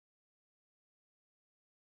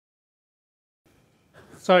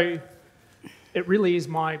So it really is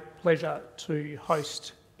my pleasure to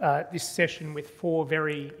host this session with 4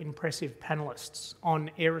 very impressive panellists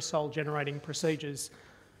on aerosol generating procedures.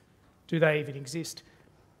 Do they even exist?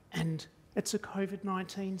 And it's a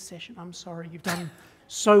COVID-19 session. I'm sorry, you've done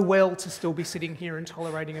so well to still be sitting here and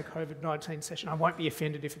tolerating a COVID-19 session. I won't be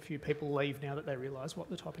offended if a few people leave now that they realise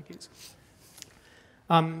what the topic is.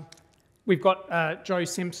 We've got Jo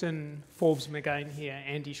Simpson, Forbes McGain here,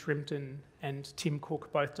 Andy Shrimpton and Tim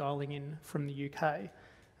Cook both dialing in from the UK.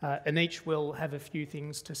 And each will have a few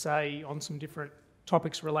things to say on some different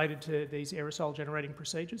topics related to these aerosol generating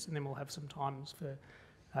procedures, and then we'll have some times for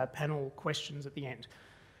panel questions at the end.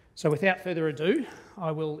 So without further ado,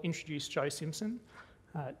 I will introduce Jo Simpson.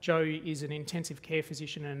 Jo is an intensive care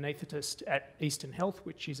physician and anaesthetist at Eastern Health,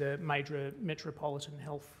 which is a major metropolitan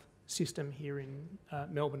health system here in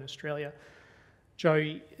Melbourne, Australia.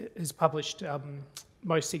 Jo has published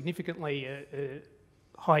most significantly a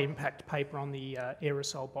high-impact paper on the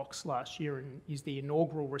aerosol box last year and is the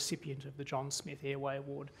inaugural recipient of the John Smith Airway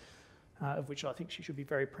Award, of which I think she should be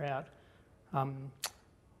very proud.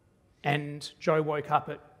 And Jo woke up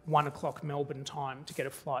at 1 o'clock Melbourne time to get a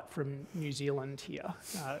flight from New Zealand here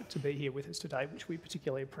to be here with us today, which we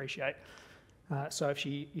particularly appreciate. So if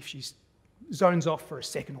she zones off for a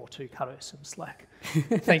second or two, cut her some slack.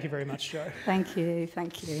 Thank you very much, Jo. Thank you.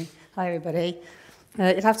 Hi, everybody.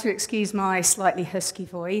 You'll have to excuse my slightly husky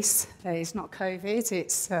voice. It's not COVID,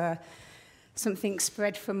 it's something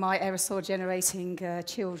spread from my aerosol-generating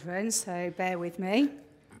children, so bear with me.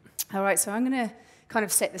 All right, so I'm going to kind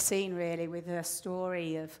of set the scene, really, with a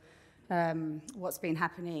story of what's been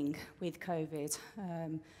happening with COVID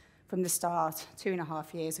from the start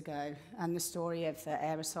 2.5 years ago, and the story of the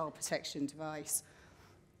aerosol protection device.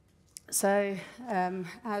 So,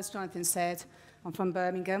 as Jonathan said, I'm from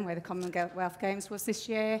Birmingham, where the Commonwealth Games was this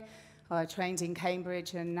year. I trained in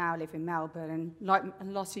Cambridge and now live in Melbourne. And like a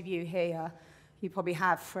lot of you here, you probably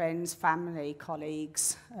have friends, family,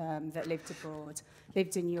 colleagues that lived abroad,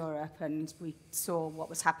 lived in Europe, and we saw what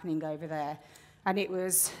was happening over there. And it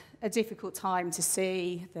was a difficult time to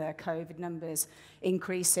see the COVID numbers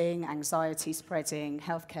increasing, anxiety spreading,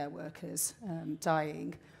 healthcare workers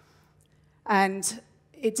dying. And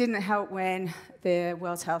it didn't help when the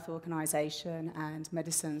World Health Organization and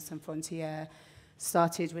Medicines Sans Frontières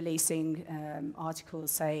started releasing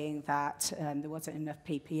articles saying that there wasn't enough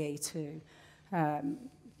PPE to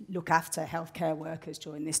look after healthcare workers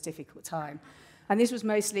during this difficult time. And this was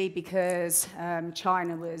mostly because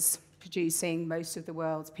China was producing most of the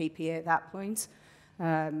world's PPE at that point.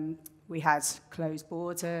 We had closed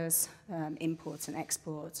borders, imports and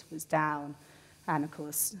exports was down, and of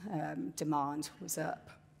course, demand was up.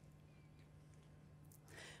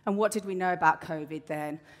 And what did we know about COVID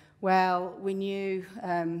then? Well, we knew,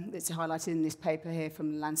 it's highlighted in this paper here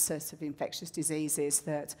from the Lancet of Infectious Diseases,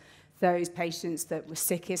 that those patients that were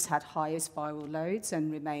sickest had highest viral loads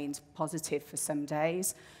and remained positive for some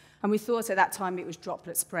days. And we thought at that time it was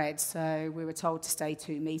droplet spread, so we were told to stay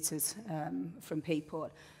 2 meters from people.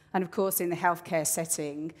 And of course, in the healthcare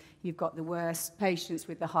setting, you've got the worst patients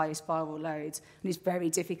with the highest viral loads, and it's very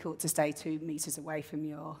difficult to stay 2 meters away from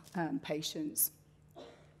your patients.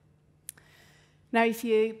 Now, if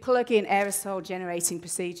you plug in aerosol generating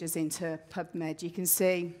procedures into PubMed, you can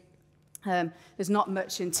see there's not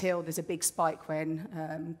much until there's a big spike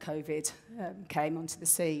when COVID came onto the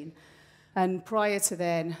scene. And prior to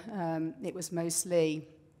then, it was mostly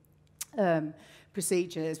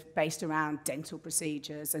procedures based around dental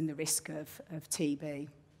procedures and the risk of TB.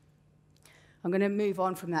 I'm going to move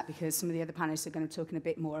on from that because some of the other panelists are going to talk in a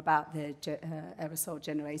bit more about the aerosol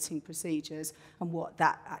generating procedures and what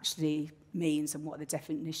that actually means and what the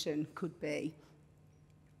definition could be.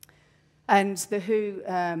 And the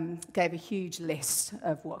WHO gave a huge list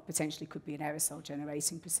of what potentially could be an aerosol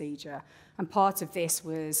generating procedure. And part of this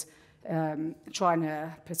was trying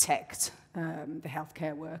to protect the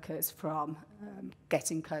healthcare workers from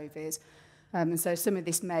getting COVID. And so some of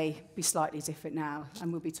this may be slightly different now,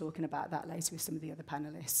 and we'll be talking about that later with some of the other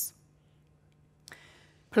panelists.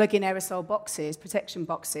 Plug-in aerosol boxes, protection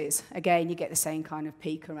boxes. Again, you get the same kind of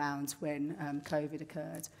peak around when COVID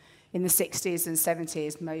occurred. In the 60s and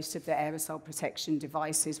 70s, most of the aerosol protection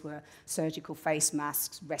devices were surgical face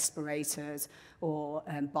masks, respirators, or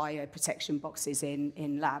bioprotection boxes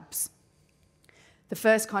in labs. The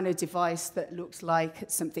first kind of device that looked like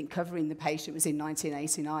something covering the patient was in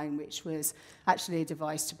 1989, which was actually a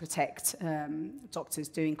device to protect doctors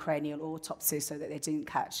doing cranial autopsies so that they didn't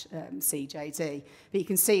catch CJD. But you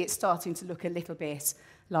can see it's starting to look a little bit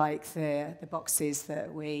like the boxes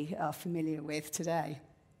that we are familiar with today.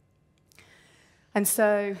 And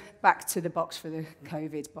so back to the box for the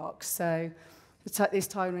COVID box. So this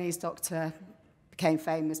Taiwanese doctor became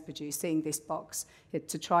famous producing this box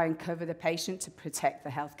to try and cover the patient to protect the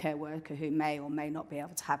healthcare worker who may or may not be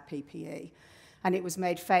able to have PPE. And it was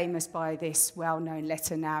made famous by this well-known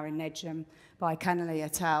letter now in Nedjum by Canley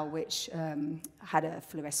et al., which had a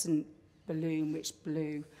fluorescent balloon which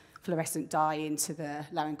blew fluorescent dye into the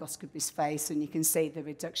laryngoscopist's face, and you can see the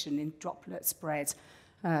reduction in droplet spread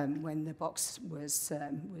when the box was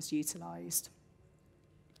utilised.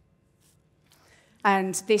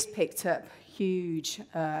 And this picked up huge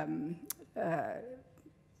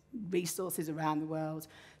resources around the world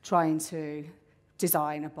trying to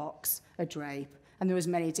design a box, a drape. And there was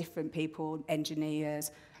many different people,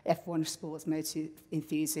 engineers, F1 sports motor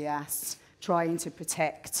enthusiasts, trying to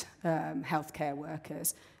protect healthcare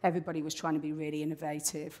workers. Everybody was trying to be really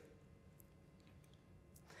innovative.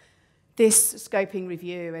 This scoping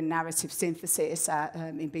review and narrative synthesis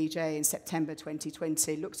in BJ in September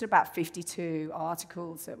 2020 looked at about 52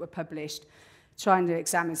 articles that were published trying to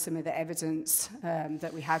examine some of the evidence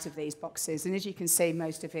that we had of these boxes. And as you can see,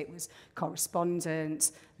 most of it was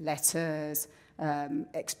correspondence, letters,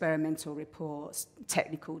 experimental reports,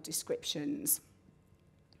 technical descriptions.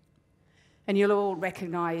 And you'll all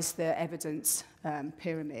recognise the evidence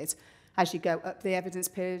pyramid. As you go up the evidence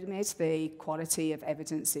pyramid, the quality of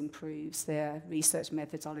evidence improves, the research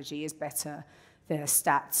methodology is better, the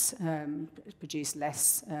stats produce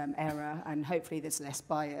less error, and hopefully there's less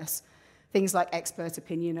bias. Things like expert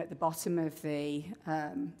opinion at the bottom of the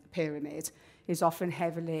pyramid is often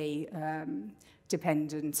heavily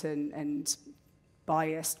dependent and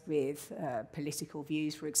biased with political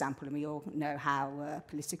views, for example, and we all know how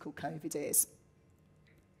political COVID is.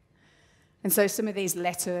 And so some of these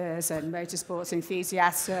letters and motorsports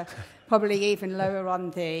enthusiasts are probably even lower on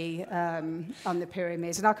the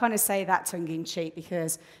pyramid. And I kind of say that tongue-in-cheek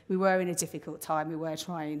because we were in a difficult time. We were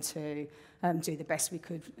trying to do the best we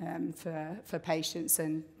could for patients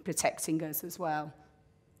and protecting us as well.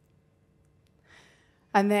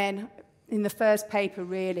 And then in the first paper,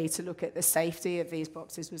 really, to look at the safety of these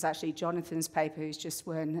boxes was actually Jonathan's paper, who's just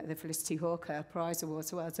won the Felicity Hawker Prize Award.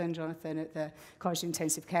 So well done, Jonathan, at the College of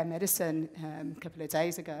Intensive Care Medicine a couple of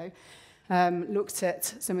days ago. Looked at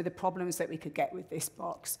some of the problems that we could get with this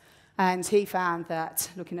box. And he found that,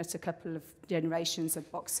 looking at a couple of generations of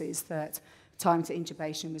boxes, that time to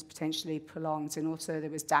intubation was potentially prolonged, and also there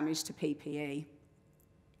was damage to PPE.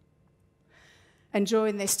 And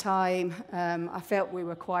during this time, I felt we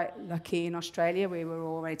were quite lucky in Australia. We were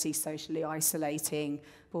already socially isolating,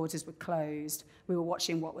 borders were closed, we were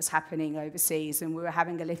watching what was happening overseas, and we were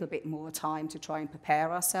having a little bit more time to try and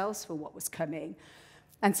prepare ourselves for what was coming.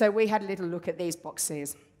 And so we had a little look at these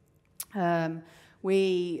boxes.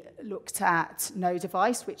 We looked at no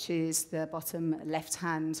device, which is the bottom left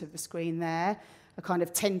hand of the screen there, a kind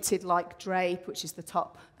of tented-like drape, which is the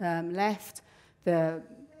top left, the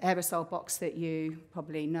aerosol box that you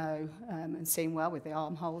probably know and seen well with the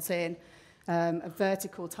armholes in, a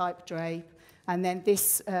vertical type drape, and then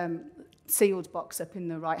this sealed box up in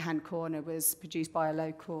the right-hand corner was produced by a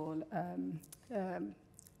local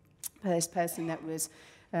person that was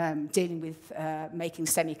dealing with making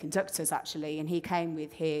semiconductors, actually, and he came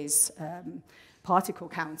with his particle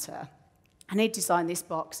counter. And he designed this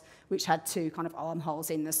box, which had two kind of armholes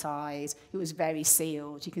in the side. It was very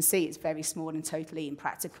sealed. You can see it's very small and totally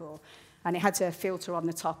impractical. And it had a filter on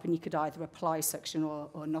the top, and you could either apply suction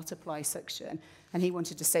or not apply suction. And he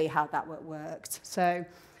wanted to see how that worked. So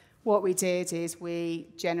what we did is we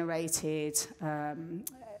generated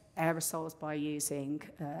aerosols by using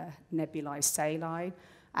nebulized saline,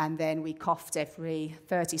 and then we coughed every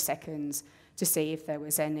 30 seconds to see if there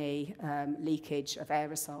was any leakage of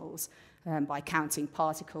aerosols. By counting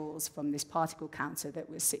particles from this particle counter that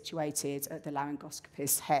was situated at the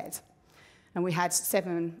laryngoscopist's head. And we had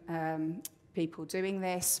 7 people doing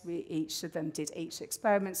this. Each of them did each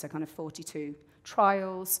experiment, so kind of 42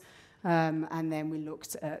 trials. And then we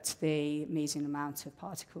looked at the median amount of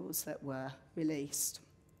particles that were released.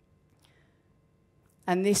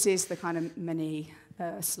 And this is the kind of mini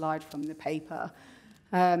slide from the paper.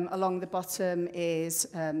 Along the bottom is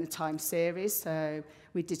the time series, so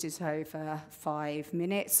we did it over 5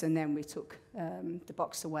 minutes, and then we took the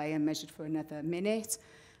box away and measured for another minute,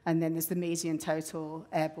 and then there's the median total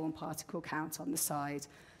airborne particle count on the side.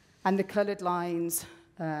 And the coloured lines,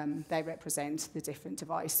 they represent the different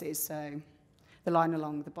devices, so the line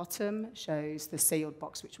along the bottom shows the sealed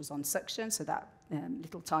box which was on suction, so that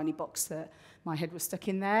little tiny box that my head was stuck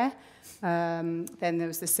in there. Then there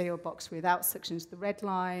was the sealed box without suctions, the red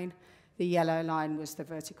line. The yellow line was the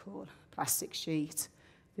vertical plastic sheet.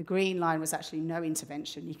 The green line was actually no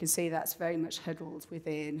intervention. You can see that's very much huddled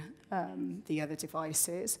within the other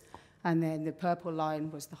devices. And then the purple line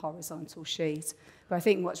was the horizontal sheet. But I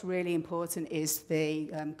think what's really important is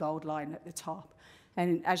the gold line at the top.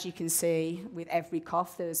 And as you can see, with every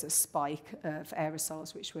cough, there's a spike of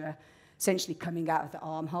aerosols, which were essentially coming out of the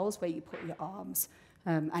armholes where you put your arms,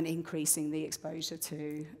 and increasing the exposure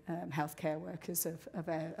to healthcare workers of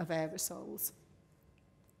aerosols.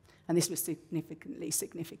 And this was significantly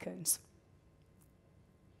significant.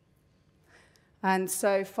 And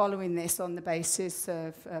so following this, on the basis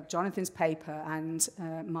of Jonathan's paper and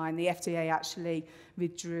mine, the FDA actually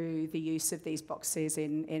withdrew the use of these boxes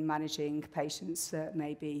in managing patients that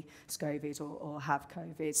may be SCOVID or have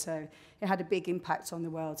COVID. So it had a big impact on the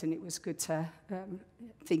world, and it was good to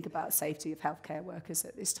think about safety of healthcare workers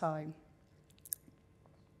at this time.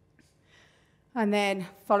 And then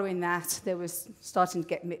following that, there was starting to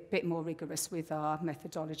get a bit more rigorous with our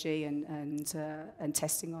methodology and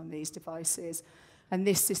testing on these devices. And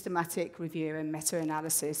this systematic review and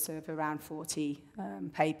meta-analysis of around 40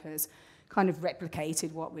 papers kind of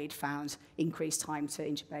replicated what we'd found: increased time to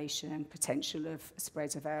intubation, potential of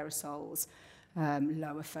spread of aerosols,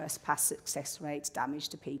 lower first pass success rates, damage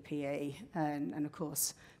to PPE, and of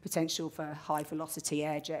course, potential for high velocity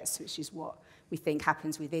air jets, which is what we think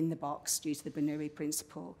happens within the box due to the Bernoulli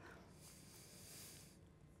principle.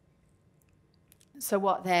 So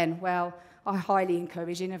what then? Well, I highly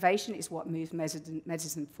encourage innovation. It's what moves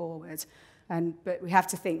medicine forward. But we have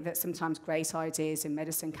to think that sometimes great ideas in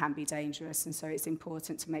medicine can be dangerous, and so it's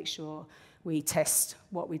important to make sure we test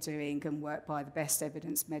what we're doing and work by the best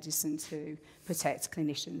evidence medicine to protect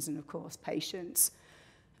clinicians and, of course, patients.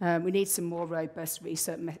 We need some more robust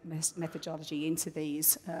research methodology into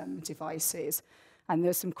these devices. And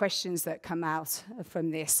there's some questions that come out from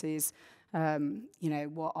this is,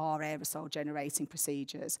 what are aerosol generating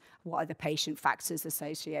procedures? What are the patient factors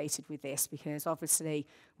associated with this? Because obviously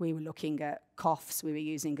we were looking at coughs we were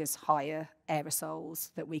using as higher aerosols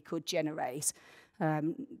that we could generate.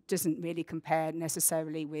 Doesn't really compare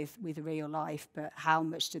necessarily with real life, but how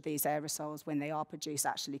much do these aerosols, when they are produced,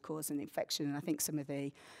 actually cause an infection? And I think some of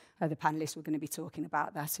the other panelists were going to be talking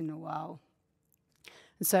about that in a while.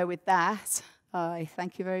 And so with that, I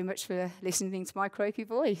thank you very much for listening to my croaky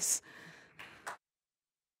voice.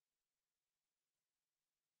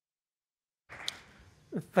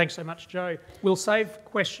 Thanks so much, Jo. We'll save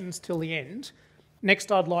questions till the end.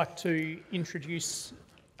 Next, I'd like to introduce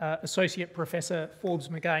Associate Professor Forbes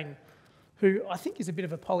McGain, who I think is a bit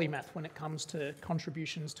of a polymath when it comes to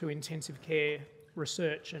contributions to intensive care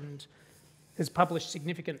research, and has published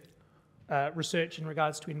significant research in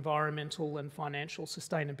regards to environmental and financial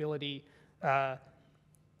sustainability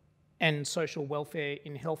and social welfare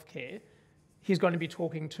in healthcare. He's going to be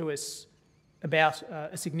talking to us about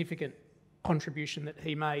a significant contribution that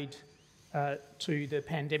he made to the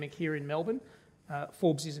pandemic here in Melbourne.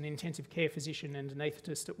 Forbes is an intensive care physician and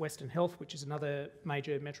anaesthetist at Western Health, which is another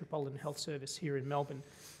major metropolitan health service here in Melbourne,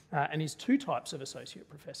 and is two types of associate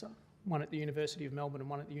professor, one at the University of Melbourne and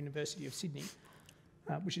one at the University of Sydney,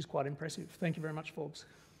 which is quite impressive. Thank you very much, Forbes.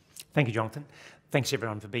 Thank you, Jonathan. Thanks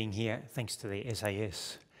everyone for being here. Thanks to the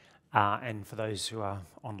SAS and for those who are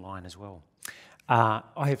online as well.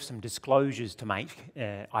 I have some disclosures to make.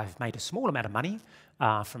 I've made a small amount of money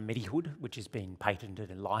from Medihood, which has been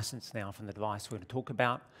patented and licensed now from the device we're going to talk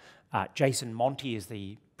about. Jason Monty is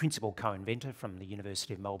the principal co-inventor from the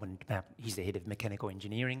University of Melbourne. He's the head of mechanical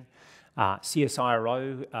engineering.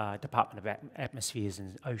 CSIRO, Department of Atmospheres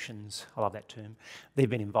and Oceans, I love that term, they've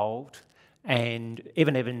been involved. And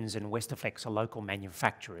Evan Evans and Westerflex are local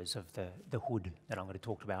manufacturers of the hood that I'm going to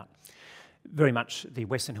talk about. Very much the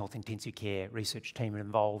Western Health Intensive Care research team are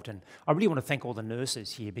involved, and I really want to thank all the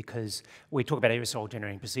nurses here, because we talk about aerosol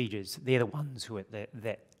generating procedures. They're the ones who are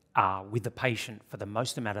that are with the patient for the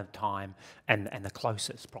most amount of time and the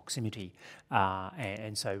closest proximity,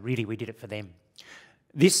 and so really we did it for them.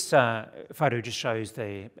 This photo just shows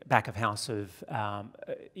the back of house of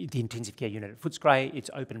the intensive care unit at Footscray. It's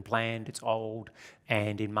open planned, it's old,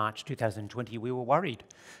 and in March 2020 we were worried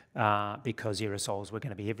because aerosols were going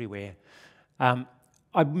to be everywhere.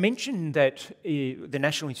 I mentioned that the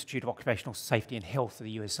National Institute of Occupational Safety and Health of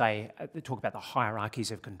the USA, they talk about the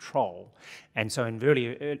hierarchies of control. And so in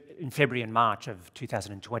February and March of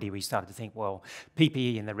 2020, we started to think, well,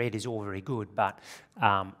 PPE in the red is all very good, but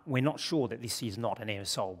we're not sure that this is not an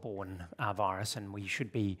aerosol-borne virus, and we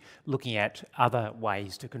should be looking at other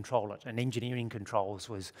ways to control it. And engineering controls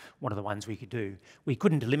was one of the ones we could do. We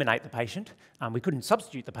couldn't eliminate the patient, we couldn't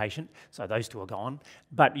substitute the patient, so those two are gone,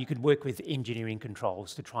 but you could work with engineering controls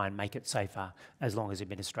to try and make it safer, as long as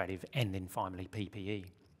administrative, and then finally PPE.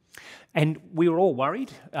 And we were all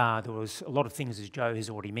worried. There was a lot of things, as Jo has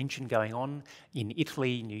already mentioned, going on in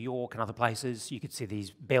Italy, New York and other places. You could see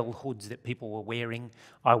these bell hoods that people were wearing.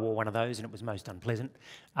 I wore one of those and it was most unpleasant.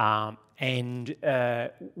 And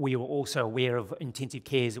we were also aware of intensive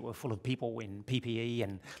cares that were full of people in PPE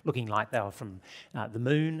and looking like they were from the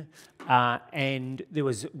moon. And there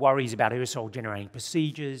was worries about aerosol generating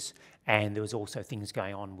procedures, and there was also things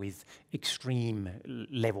going on with extreme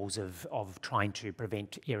levels of trying to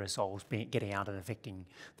prevent aerosols getting out and affecting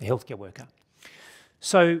the healthcare worker.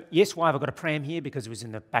 So yes, why have I got a pram here? Because it was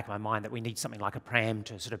in the back of my mind that we need something like a pram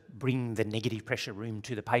to sort of bring the negative pressure room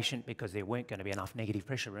to the patient, because there weren't going to be enough negative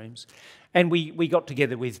pressure rooms. And we got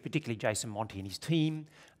together with particularly Jason Monty and his team.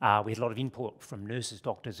 We had a lot of input from nurses,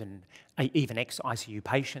 doctors and even ex-ICU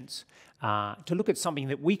patients to look at something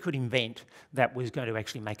that we could invent that was going to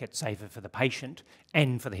actually make it safer for the patient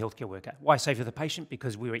and for the healthcare worker. Why safer for the patient?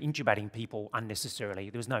 Because we were intubating people unnecessarily.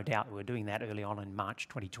 There was no doubt we were doing that early on in March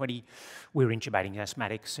 2020. We were intubating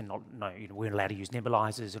asthmatics and we weren't allowed to use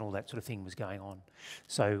nebulizers, and all that sort of thing was going on.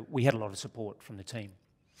 So we had a lot of support from the team.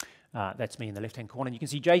 That's me in the left-hand corner. And you can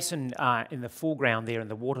see Jason in the foreground there in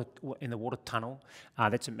the water tunnel.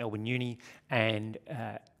 That's at Melbourne Uni, and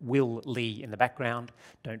Will Lee in the background.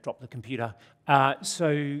 Don't drop the computer.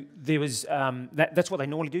 So there was that's what they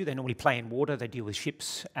normally do. They normally play in water. They deal with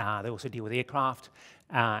ships. They also deal with aircraft,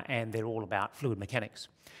 and they're all about fluid mechanics.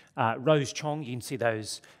 Rose Chong, you can see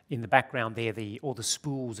those in the background there, all the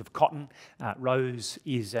spools of cotton. Rose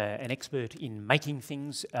is an expert in making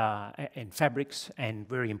things and fabrics, and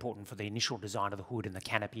very important for the initial design of the hood and the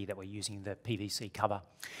canopy that we're using, the PVC cover.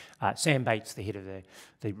 Sam Bates, the head of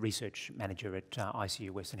the research manager at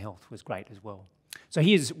ICU Western Health, was great as well. So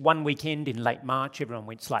here's one weekend in late March. Everyone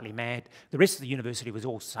went slightly mad. The rest of the university was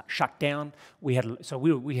all shut down. We had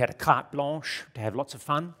a carte blanche to have lots of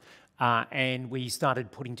fun. And we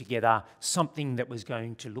started putting together something that was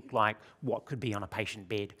going to look like what could be on a patient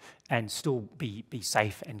bed and still be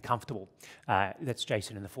safe and comfortable. That's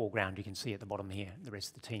Jason in the foreground. You can see at the bottom here, the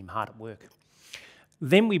rest of the team hard at work.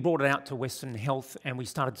 Then we brought it out to Western Health, and we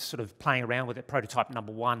started sort of playing around with it, prototype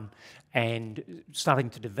number 1, and starting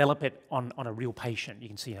to develop it on a real patient. You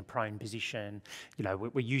can see in a prone position.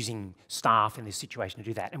 We're using staff in this situation to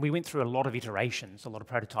do that. And we went through a lot of iterations, a lot of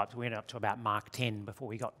prototypes. We went up to about Mark 10 before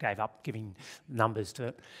we gave up giving numbers to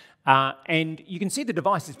it. And you can see the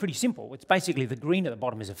device is pretty simple. It's basically the green at the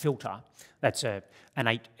bottom is a filter. That's a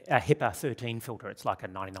HEPA 13 filter. It's like a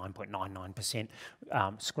 99.99%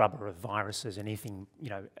 scrubber of viruses and anything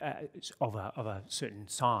of a certain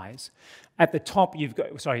size. At the top, you've got,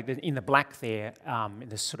 in the black there, in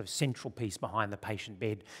the sort of central piece behind the patient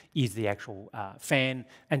bed is the actual fan.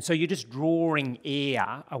 And so you're just drawing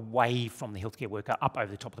air away from the healthcare worker up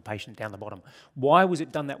over the top of the patient down the bottom. Why was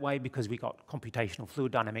it done that way? Because we got computational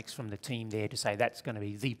fluid dynamics from the team there to say that's going to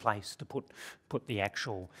be the place to put the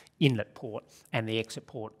actual inlet port, and the exit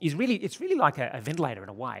port it's really like a ventilator in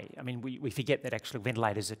a way. I mean, we forget that actually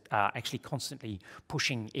ventilators are actually constantly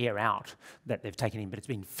pushing air out that they've taken in, but it's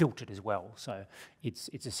being filtered as well. So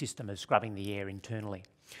it's a system of scrubbing the air internally.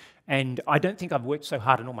 And I don't think I've worked so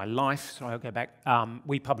hard in all my life, so I'll go back.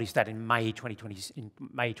 We published that in May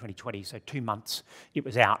 2020, so 2 months it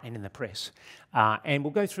was out and in the press. And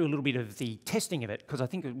we'll go through a little bit of the testing of it, because I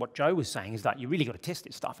think what Jo was saying is that you really got to test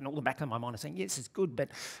this stuff, and all the back of my mind is saying, yes, it's good, but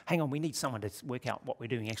hang on, we need someone to work out what we're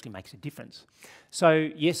doing actually makes a difference. So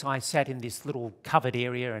yes, I sat in this little covered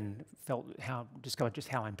area and discovered just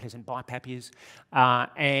how unpleasant BiPAP is.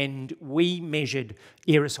 And we measured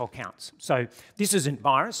aerosol counts. So this isn't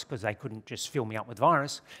virus, because they couldn't just fill me up with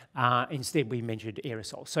virus. Instead, we measured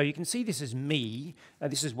aerosol. So you can see this is me.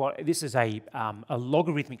 This is a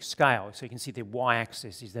logarithmic scale. So you can see the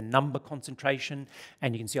y-axis is the number concentration,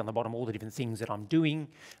 and you can see on the bottom all the different things that I'm doing.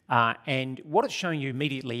 And what it's showing you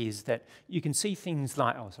immediately is that you can see things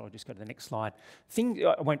like, I'll just go to the next slide.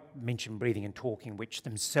 I won't mention breathing and talking, which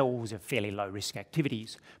themselves are fairly low-risk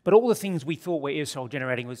activities. But all the things we thought were aerosol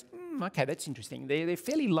generating was, okay, that's interesting. They're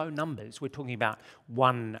fairly low numbers. We're talking about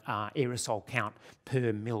 1 aerosol count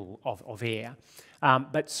per mil of air.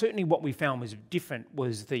 But certainly what we found was different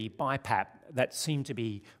was the BiPAP that seemed to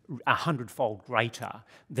be 100-fold greater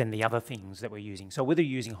than the other things that we're using. So whether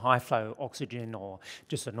you're using high-flow oxygen or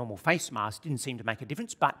just a normal face mask didn't seem to make a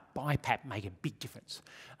difference, but BiPAP made a big difference.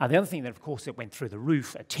 The other thing that, of course, that went through the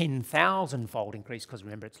roof, a 10,000-fold increase, because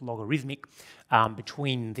remember, it's logarithmic,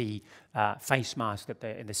 between the face mask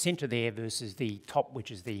in the centre there versus the top,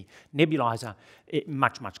 which is the nebulizer,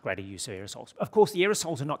 much, much greater use of aerosols. Of course, the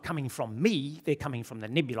aerosols are not coming from me, they're coming coming from the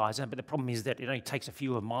nebulizer, but the problem is that it only takes a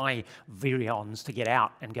few of my virions to get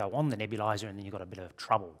out and go on the nebulizer, and then you've got a bit of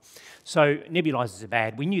trouble. So nebulizers are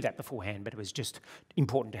bad. We knew that beforehand, but it was just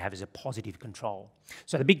important to have as a positive control.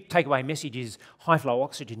 So the big takeaway message is high-flow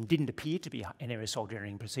oxygen didn't appear to be an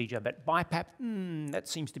aerosol-generating procedure, but BiPAP, that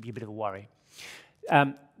seems to be a bit of a worry.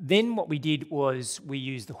 Then what we did was we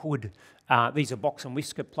used the hood. These are box and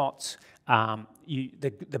whisker plots.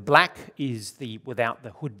 The black is without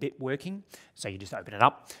the hood bit working, so you just open it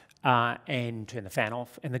up and turn the fan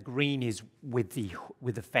off, and the green is with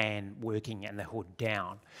the fan working and the hood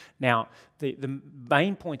down. Now, the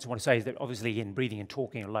main points I want to say is that obviously, again, breathing and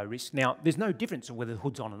talking are low risk. Now, there's no difference of whether the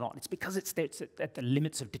hood's on or not. It's because it's at the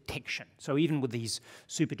limits of detection. So even with these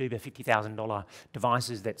super duper $50,000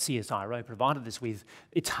 devices that CSIRO provided us with,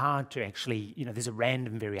 it's hard to actually, there's a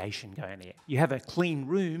random variation going there. You have a clean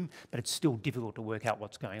room, but it's still difficult to work out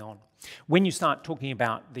what's going on. When you start talking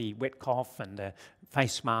about the wet cough and the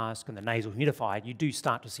face mask and the nasal humidifier, you do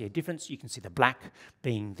start to see a difference. You can see the black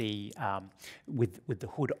being with the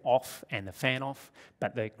hood off and the fan off,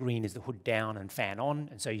 but the green is the hood down and fan on,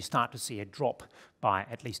 and so you start to see a drop by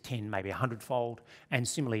at least 10, maybe 100-fold, and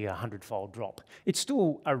similarly a 100-fold drop. It's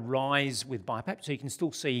still a rise with BiPAP, so you can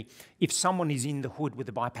still see if someone is in the hood with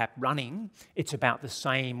the BiPAP running, it's about the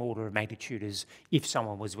same order of magnitude as if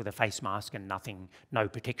someone was with a face mask and nothing, no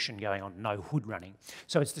protection going on, no hood running.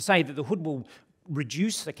 So it's to say that the hood will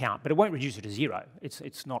reduce the count, but it won't reduce it to zero.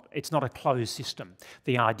 It's not a closed system.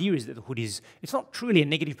 The idea is that the hood it's not truly a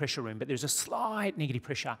negative pressure room, but there's a slight negative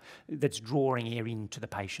pressure that's drawing air into the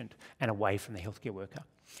patient and away from the healthcare worker.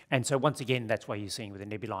 And so once again, that's why you're seeing with a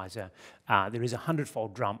nebulizer, there is a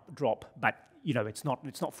 100-fold drop, but it's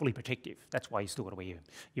not fully protective. That's why you still got to wear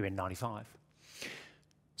your N95.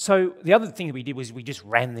 So the other thing that we did was we just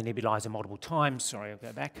ran the nebulizer multiple times. Sorry, I'll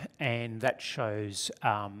go back. And that shows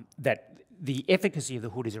that the efficacy of the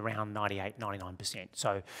hood is around 98, 99%.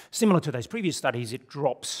 So similar to those previous studies, it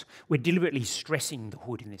drops. We're deliberately stressing the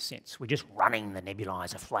hood in this sense. We're just running the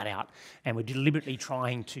nebulizer flat out, and we're deliberately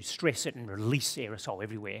trying to stress it and release aerosol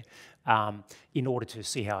everywhere in order to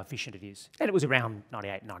see how efficient it is. And it was around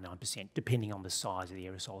 98, 99%, depending on the size of the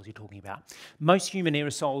aerosols you're talking about. Most human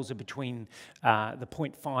aerosols are between the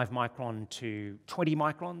 0.5 micron to 20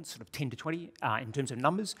 microns, sort of 10 to 20 in terms of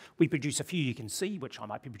numbers. We produce a few you can see, which I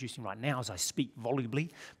might be producing right now as I speak volubly,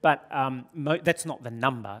 but that's not the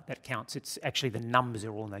number that counts. It's actually the numbers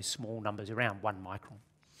are all in those small numbers around 1 micron.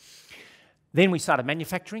 Then we started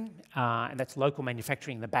manufacturing, and that's local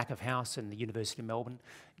manufacturing in the back of house in the University of Melbourne.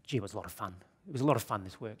 Gee, it was a lot of fun. It was a lot of fun,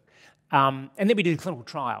 this work. And then we did a clinical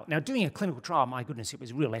trial. Now, doing a clinical trial, my goodness, it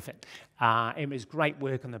was real effort. It was great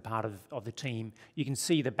work on the part of the team. You can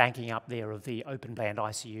see the banking up there of the open band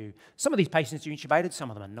ICU. Some of these patients are intubated, some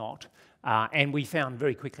of them are not. And we found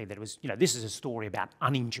very quickly that it was, this is a story about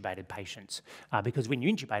unintubated patients, because when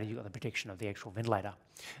you're intubated, you've got the protection of the actual ventilator.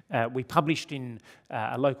 We published in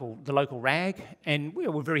the local RAG, and we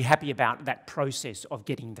were very happy about that process of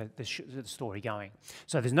getting the story going.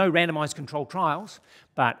 So there's no randomised controlled trials,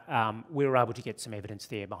 but we were able to get some evidence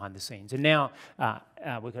there behind the scenes. And now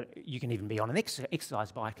you can even be on an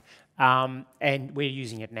exercise bike, and we're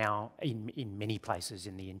using it now in many places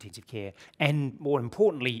in the intensive care, and more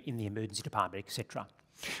importantly in the emergency department, etc.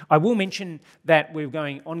 I will mention that we're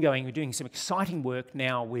doing some exciting work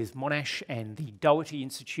now with Monash and the Doherty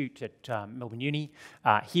Institute at Melbourne Uni.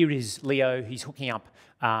 Here is Leo. He's hooking up,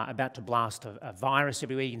 about to blast a virus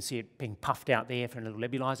everywhere. You can see it being puffed out there for a little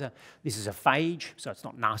nebulizer. This is a phage, so it's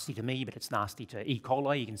not nasty to me, but it's nasty to E.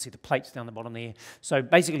 coli. You can see the plates down the bottom there. So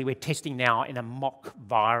basically, we're testing now in a mock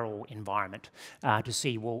viral environment to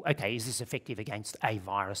see, well, okay, is this effective against a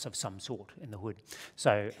virus of some sort in the hood?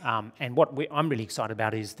 So, and what I'm really excited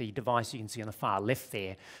about is the device you can see on the far left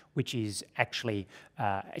there, which is actually,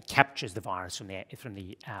 it captures the virus from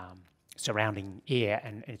the surrounding air,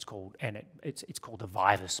 and it's called the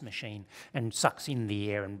Vivus machine, and sucks in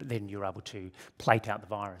the air, and then you're able to plate out the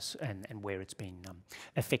virus and where it's been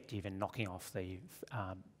effective in knocking off the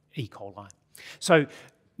E. coli. So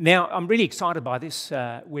now I'm really excited by this.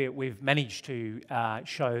 We've managed to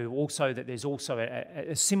show also that there's also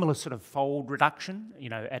a similar sort of fold reduction,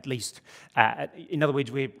 at least, in other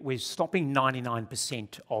words, we're stopping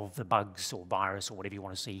 99% of the bugs or virus or whatever you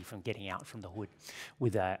want to see from getting out from the hood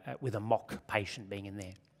with a mock patient being in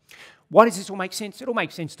there. Why does this all make sense? It all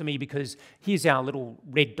makes sense to me because here's our little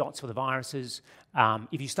red dots for the viruses.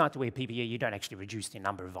 If you start to wear PPE, you don't actually reduce the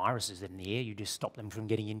number of viruses in the air, you just stop them from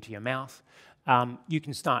getting into your mouth. You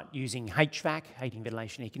can start using HVAC, heating,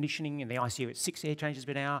 ventilation, air conditioning. In the ICU, it's 6 air changes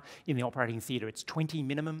per hour. In the operating theatre, it's 20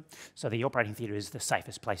 minimum. So the operating theatre is the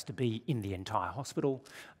safest place to be in the entire hospital.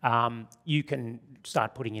 You can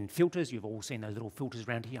start putting in filters. You've all seen those little filters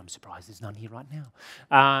around here. I'm surprised there's none here right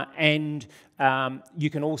now. You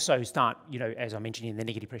can also start, as I mentioned, in the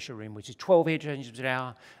negative pressure room, which is 12 air changes per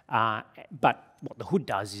hour. But what the hood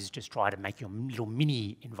does is just try to make your little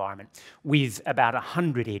mini environment with about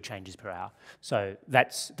 100 air changes per hour. So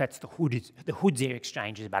that's the hood. The hood's air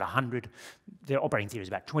exchange is about 100. The operating theatre is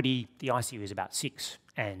about 20. The ICU is about 6.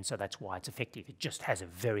 And so that's why it's effective. It just has a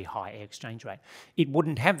very high air exchange rate. It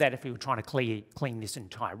wouldn't have that if we were trying to clean this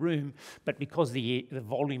entire room, but because the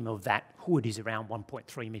volume of that hood is around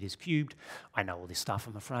 1.3 metres cubed, I know all this stuff,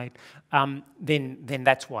 I'm afraid, then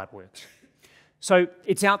that's why it works. So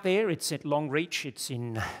it's out there, it's at long reach, it's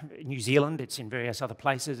in New Zealand, it's in various other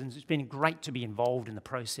places, and it's been great to be involved in the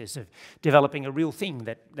process of developing a real thing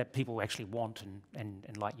that people actually want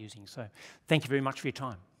and like using. So thank you very much for your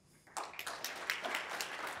time.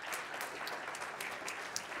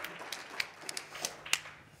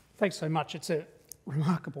 Thanks so much. It's a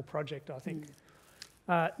remarkable project, I think.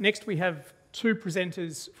 Next, we have 2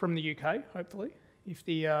 presenters from the UK, hopefully, if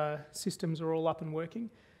the systems are all up and working.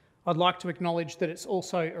 I'd like to acknowledge that it's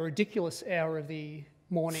also a ridiculous hour of the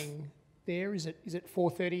morning there. Is it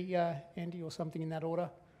 4:30, Andy, or something in that order?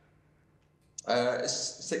 It's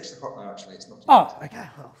 6 o'clock now, actually. It's not. Oh, okay.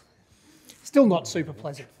 Well, still not super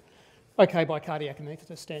pleasant. Okay, by cardiac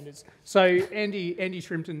anaesthetist standards. So Andy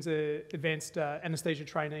Shrimpton's an advanced anaesthesia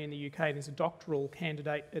trainee in the UK and is a doctoral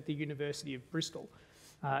candidate at the University of Bristol.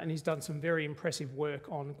 And he's done some very impressive work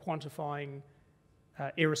on quantifying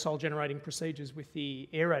aerosol generating procedures with the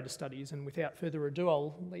AERATOR studies. And without further ado,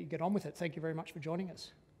 I'll let you get on with it. Thank you very much for joining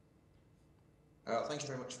us. Thank you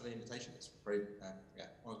very much for the invitation. It's very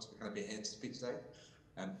honoured to kind of be here to speak today.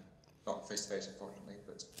 Not face to face, unfortunately,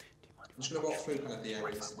 but I'm just going to walk through kind of the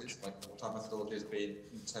areas studies, like what our methodology has been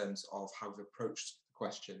in terms of how we've approached the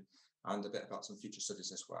question, and a bit about some future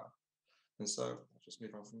studies as well. And so I'll just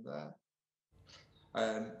move on from there.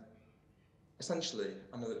 Essentially,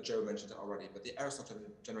 I know that Jo mentioned it already, but the aerosol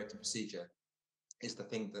generating procedure is the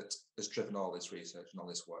thing that has driven all this research and all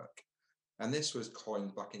this work. And this was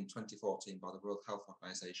coined back in 2014 by the World Health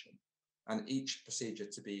Organization. And each procedure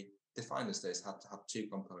to be defined as this had to have 2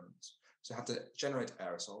 components. So it had to generate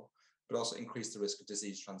aerosol, but also increase the risk of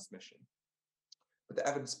disease transmission. But the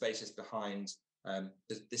evidence basis behind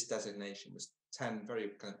this designation was 10 very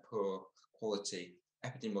kind of poor quality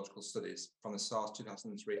epidemiological studies from the SARS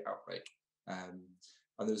 2003 outbreak. And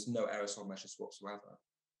there was no aerosol measures whatsoever.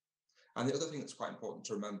 And the other thing that's quite important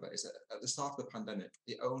to remember is that at the start of the pandemic,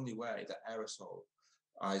 the only way that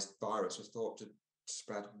aerosolized virus was thought to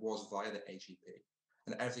spread was via the AGP,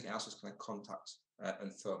 and everything else was kind of contact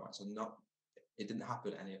and thermite. So it didn't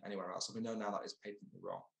happen anywhere else. So we know now that is patently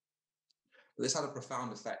wrong. But this had a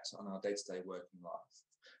profound effect on our day-to-day working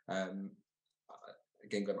life.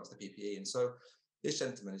 Again, going back to the PPE. And so this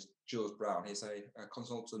gentleman is Jules Brown. He's a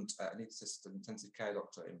consultant anaesthetist and intensive care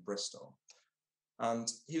doctor in Bristol. And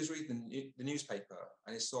he was reading the newspaper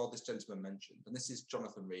and he saw this gentleman mentioned. And this is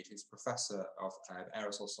Jonathan Reed, who's professor of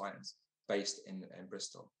aerosol science based in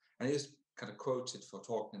Bristol. And he was kind of quoted for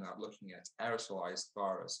talking about looking at aerosolized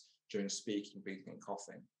virus during speaking, breathing, and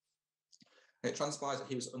coughing. And it transpires that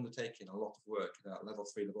he was undertaking a lot of work in a level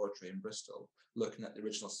 3 laboratory in Bristol, looking at the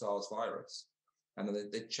original SARS virus. And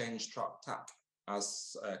then they changed tack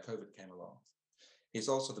as COVID came along. He's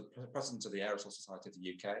also the president of the Aerosol Society of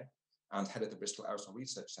the UK and head of the Bristol Aerosol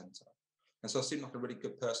Research Centre. And so it seemed like a really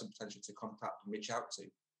good person potentially to contact and reach out to.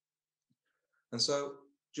 And so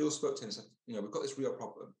Jules spoke to him and said, we've got this real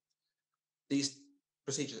problem. These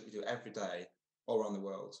procedures that we do every day all around the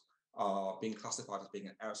world are being classified as being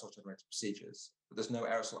aerosol generated procedures, but there's no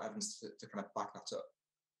aerosol evidence to kind of back that up.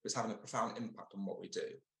 It's having a profound impact on what we do.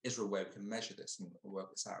 Is there a way we can measure this and work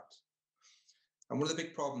this out? And one of the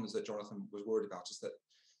big problems that Jonathan was worried about is that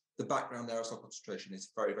the background aerosol concentration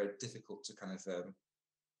is very, very difficult to kind of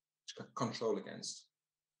control against.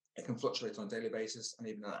 It can fluctuate on a daily basis and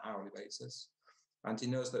even on an hourly basis. And he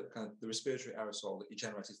knows that kind of the respiratory aerosol that you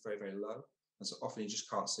generate is very, very low. And so often you just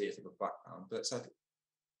can't see it in the background. But said,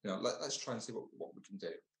 let's try and see what we can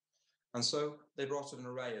do. And so they brought in an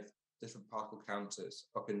array of different particle counters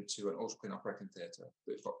up into an ultra-clean operating theatre.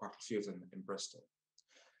 We've got quite a few of them in Bristol.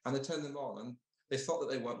 And they turned them on and they thought that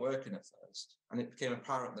they weren't working at first. And it became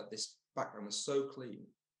apparent that this background was so clean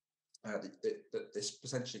that this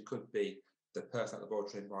potentially could be the perfect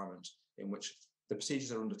laboratory environment in which the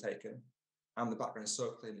procedures are undertaken and the background is so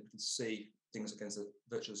clean that you can see things against a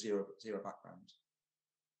virtual zero background.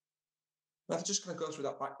 Now, if I just kind of go through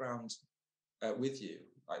that background with you,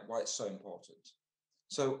 like why it's so important.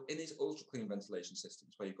 So in these ultra clean ventilation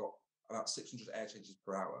systems where you've got about 600 air changes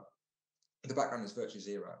per hour, the background is virtually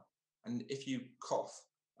zero. And if you cough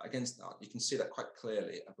against that, you can see that quite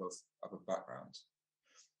clearly above background.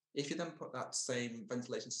 If you then put that same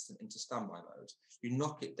ventilation system into standby mode, you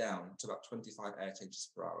knock it down to about 25 air changes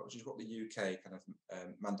per hour, which is what the UK kind of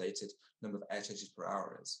mandated number of air changes per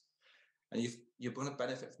hour is. And you're going to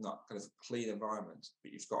benefit from that kind of clean environment,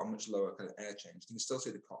 but you've got a much lower kind of air change. You can still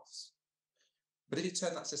see the coughs. But if you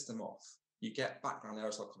turn that system off, you get background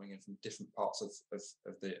aerosol coming in from different parts of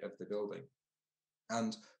the building.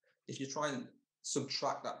 And if you try and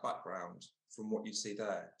subtract that background from what you see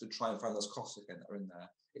there to try and find those coughs again that are in there,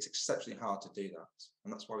 it's exceptionally hard to do that.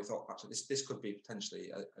 And that's why we thought actually this could be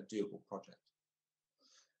potentially a doable project.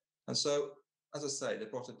 And so, as I say, they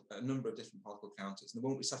brought a number of different particle counters. And the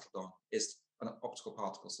one we settled on is an optical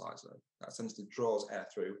particle sizer that essentially draws air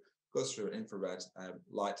through, goes through an infrared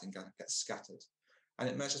light and gets scattered. And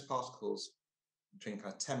it measures particles between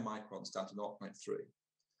kind of 10 microns down to 0.3.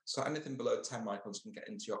 So anything below 10 microns can get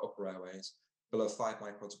into your upper airways, below 5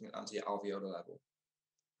 microns can get down to your alveolar level.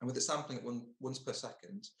 And with the sampling at once per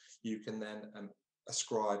second, you can then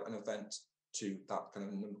ascribe an event to that kind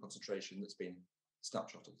of number concentration that's been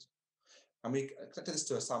snapshotted. And we connected this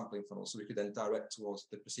to a sampling funnel so we could then direct towards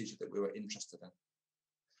the procedure that we were interested in.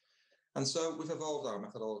 And so we've evolved our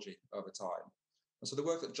methodology over time. And so the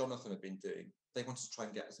work that Jonathan had been doing, they wanted to try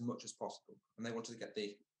and get as much as possible. And they wanted to get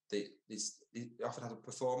they often had a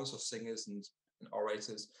performance of singers and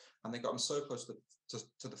orators, and they got them so close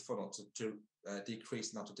to the funnel to decrease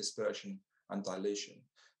the amount of dispersion and dilution.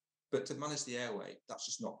 But to manage the airway, that's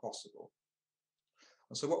just not possible.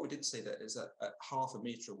 And so what we did see that is at half a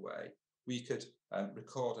metre away, we could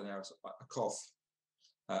record an aerosol, a cough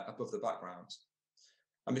above the background.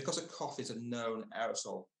 And because a cough is a known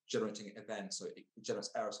aerosol generating event, so it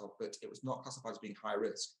generates aerosol, but it was not classified as being high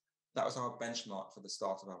risk, that was our benchmark for the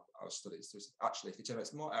start of our studies. So actually, if it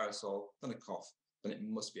generates more aerosol than a cough, then it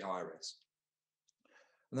must be high risk.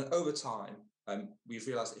 And then over time, we've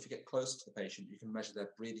realized that if you get closer to the patient, you can measure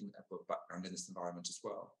their breathing above background in this environment as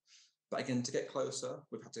well. But again, to get closer,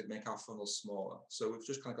 we've had to make our funnels smaller. So we've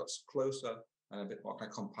just kind of got closer and a bit more kind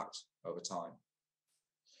of compact over time.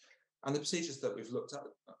 And the procedures that we've looked at,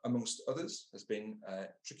 amongst others, has been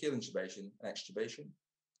tracheal intubation and extubation,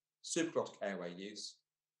 supraglottic airway use,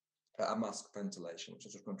 and mask ventilation, which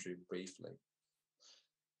I'll just run through briefly.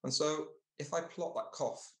 And so if I plot that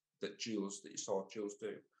cough that you saw Jules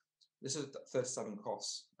do, this is the first 7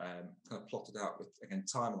 coughs kind of plotted out with, again,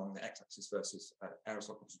 time along the x-axis versus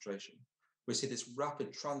aerosol concentration. We see this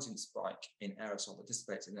rapid transient spike in aerosol that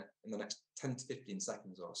dissipates in the next 10 to 15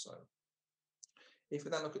 seconds or so. If we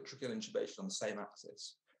then look at tracheal intubation on the same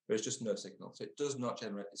axis, there's just no signal. So it does not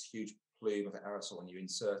generate this huge plume of aerosol when you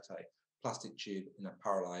insert a plastic tube in a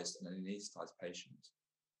paralyzed and an anesthetized patient.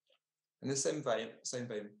 In the same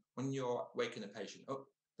vein, when you're waking a patient up,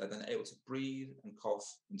 they're then able to breathe and cough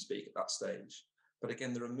and speak at that stage. But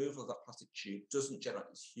again, the removal of that plastic tube doesn't generate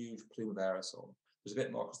this huge plume of aerosol. There's a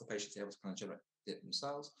bit more because the patient's able to kind of generate it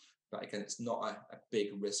themselves. But again, it's not a big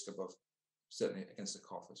risk above, certainly against a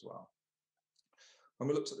cough as well. When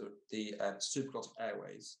we looked at the supraglottic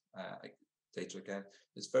airways data again,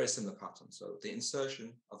 it's a very similar pattern. So the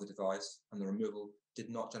insertion of the device and the removal did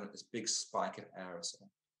not generate this big spike of aerosol.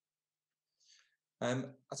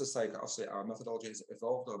 As I say, obviously our methodology has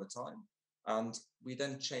evolved over time, and we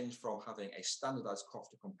then changed from having a standardized cough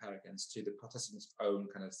to compare against to the participants' own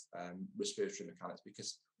kind of respiratory mechanics,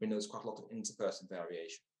 because we know there's quite a lot of interperson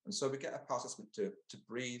variation. And so we get a participant to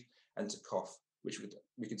breathe and to cough, which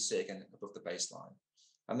we could see again above the baseline.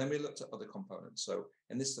 And then we looked at other components. So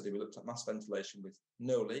in this study, we looked at mass ventilation with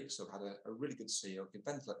no leak. So we had a really good seal, we could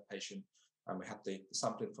ventilate the patient, and we had the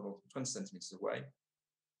sampling funnel 20 centimeters away.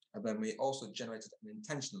 And then we also generated an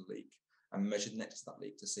intentional leak and measured next to that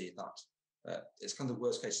leak to see if that it's kind of the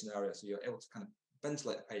worst case scenario. So you're able to kind of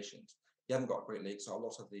ventilate the patient. You haven't got a great leak, so a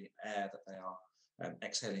lot of the air that they are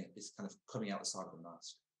exhaling is kind of coming out the side of the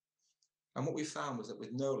mask. And what we found was that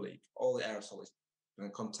with no leak, all the aerosol is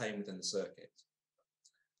contained within the circuit.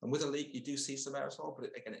 And with a leak, you do see some aerosol, but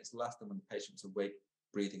again, it's less than when the patient's awake,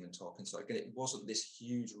 breathing and talking. So again, it wasn't this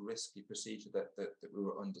huge risky procedure that we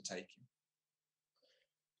were undertaking.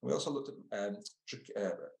 And we also looked at kind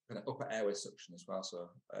of upper airway suction as well, so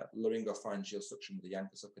laryngopharyngeal suction with the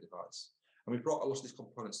Yankausuka device. And we brought a lot of these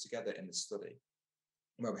components together in this study,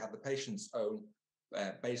 where we had the patient's own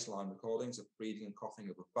baseline recordings of breathing and coughing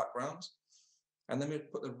above background. And then we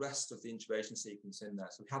put the rest of the intubation sequence in there.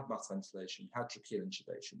 So we had mass ventilation, we had tracheal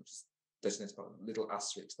intubation, which is designated by little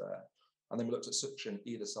asterisks there. And then we looked at suction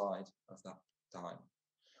either side of that time.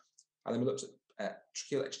 And then we looked at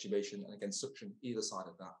tracheal extubation and again, suction either side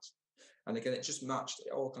of that. And again, it just matched,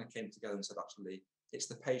 it all kind of came together and said, actually, it's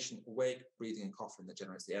the patient awake, breathing and coughing that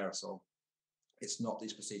generates the aerosol. It's not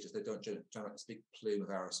these procedures. They don't generate this big plume of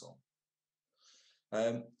aerosol.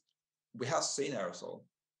 We have seen aerosol.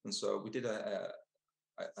 And so we did a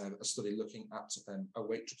study looking at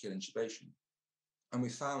awake tracheal intubation. And we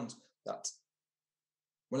found that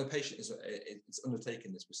when a patient is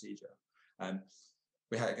undertaking this procedure,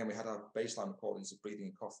 we had our baseline recordings of breathing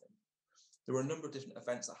and coughing. There were a number of different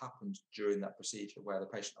events that happened during that procedure where the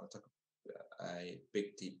patient either took a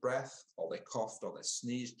big deep breath, or they coughed, or they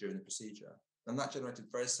sneezed during the procedure. And that generated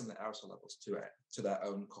very similar aerosol levels to their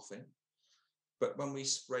own coughing. But when we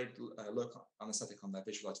sprayed local anesthetic on their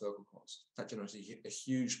visualized vocal cords, that generated a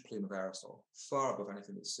huge plume of aerosol, far above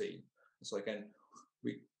anything we've seen. And so again,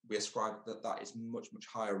 we ascribe that is much, much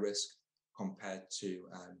higher risk compared to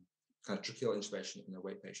kind of tracheal intubation in a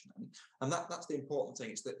awake patient. And that's the important thing.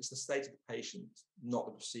 It's the state of the patient, not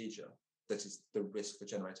the procedure, that is the risk for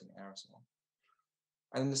generating aerosol.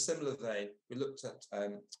 And in a similar vein, we looked at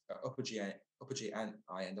upper GI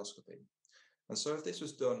endoscopy. And so if this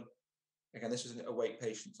was done, again, this was in awake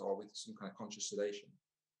patients or with some kind of conscious sedation,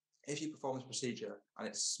 if you perform this procedure and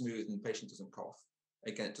it's smooth and the patient doesn't cough,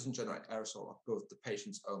 again, it doesn't generate aerosol above the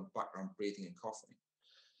patient's own background breathing and coughing.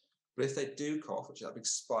 But if they do cough, which is that big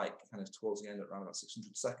spike kind of towards the end at around about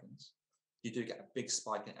 600 seconds, you do get a big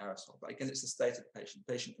spike in aerosol. But again, it's the state of the patient.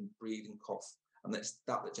 The patient can breathe and cough, and it's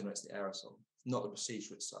that generates the aerosol, not the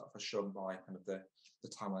procedure itself, as shown by kind of the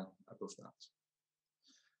timeline above that.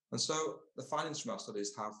 And so the findings from our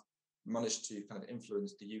studies have managed to kind of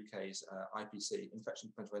influence the UK's IPC,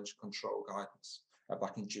 Infection Prevention Control Guidance,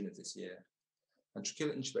 back in June of this year. And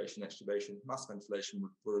tracheal intubation and extubation, mask ventilation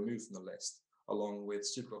were removed from the list, along with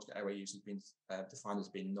suprachoroidal airway use has been defined as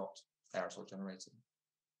being not aerosol generating.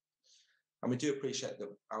 And we do appreciate that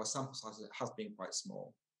our sample size has been quite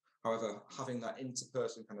small. However, having that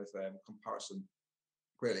interperson kind of comparison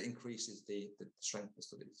really increases the strength of the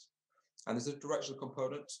studies. And there's a directional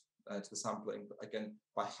component to the sampling, but again,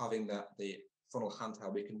 by having the funnel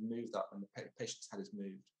handheld, we can move that when the patient's head is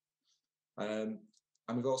moved.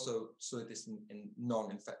 And we've also studied this in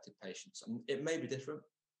non-infected patients, and it may be different,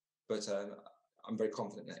 but I'm very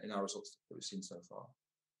confident in our results that we've seen so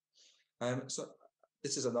far. So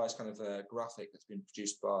this is a nice kind of graphic that's been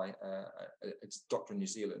produced by a doctor in New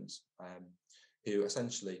Zealand, who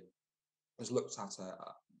essentially has looked at,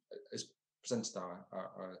 has presented our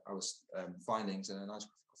findings in a nice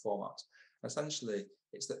graphical format. Essentially,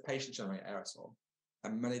 it's that patients generate aerosol,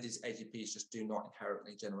 and many of these AGPs just do not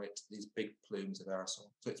inherently generate these big plumes of aerosol.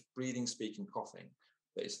 So it's breathing, speaking, coughing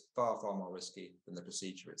that is far, far more risky than the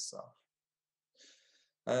procedure itself.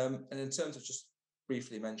 And in terms of just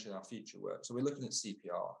briefly mention our future work, so we're looking at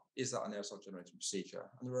CPR. Is that an aerosol generating procedure?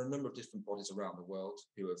 And there are a number of different bodies around the world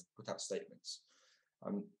who have put out statements.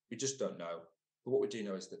 We just don't know. But what we do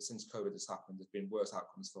know is that since COVID has happened, there's been worse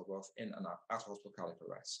outcomes for both in and out of hospital cardiac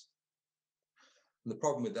arrest. And the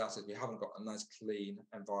problem with that is we haven't got a nice clean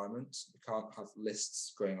environment. We can't have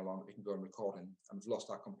lists going along that we can go and record in, and we've lost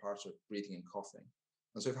our comparator of breathing and coughing.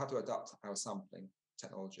 And so we've had to adapt our sampling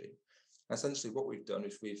technology. And essentially what we've done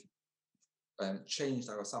is we've changed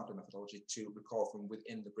our sampling methodology to record from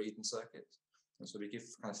within the breathing circuit. And so we give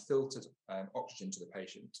kind of filtered oxygen to the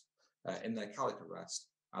patient in their cardiac arrest,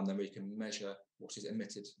 and then we can measure what is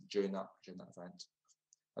emitted during that event.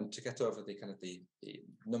 And to get over the kind of the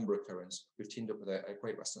number occurrence, we've teamed up with a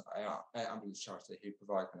Great Western Air Ambulance charity who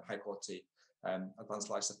provide kind of high quality advanced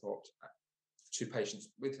life support to patients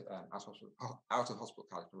with out of hospital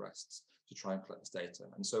cardiac arrests to try and collect this data.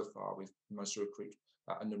 And so far, we've managed to recruit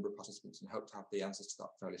a number of participants and hope to have the answers to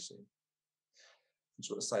that fairly soon. And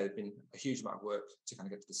so to say, it's been a huge amount of work to kind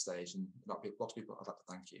of get to this stage, and a lot of people I'd like to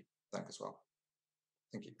thank as well.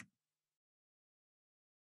 Thank you.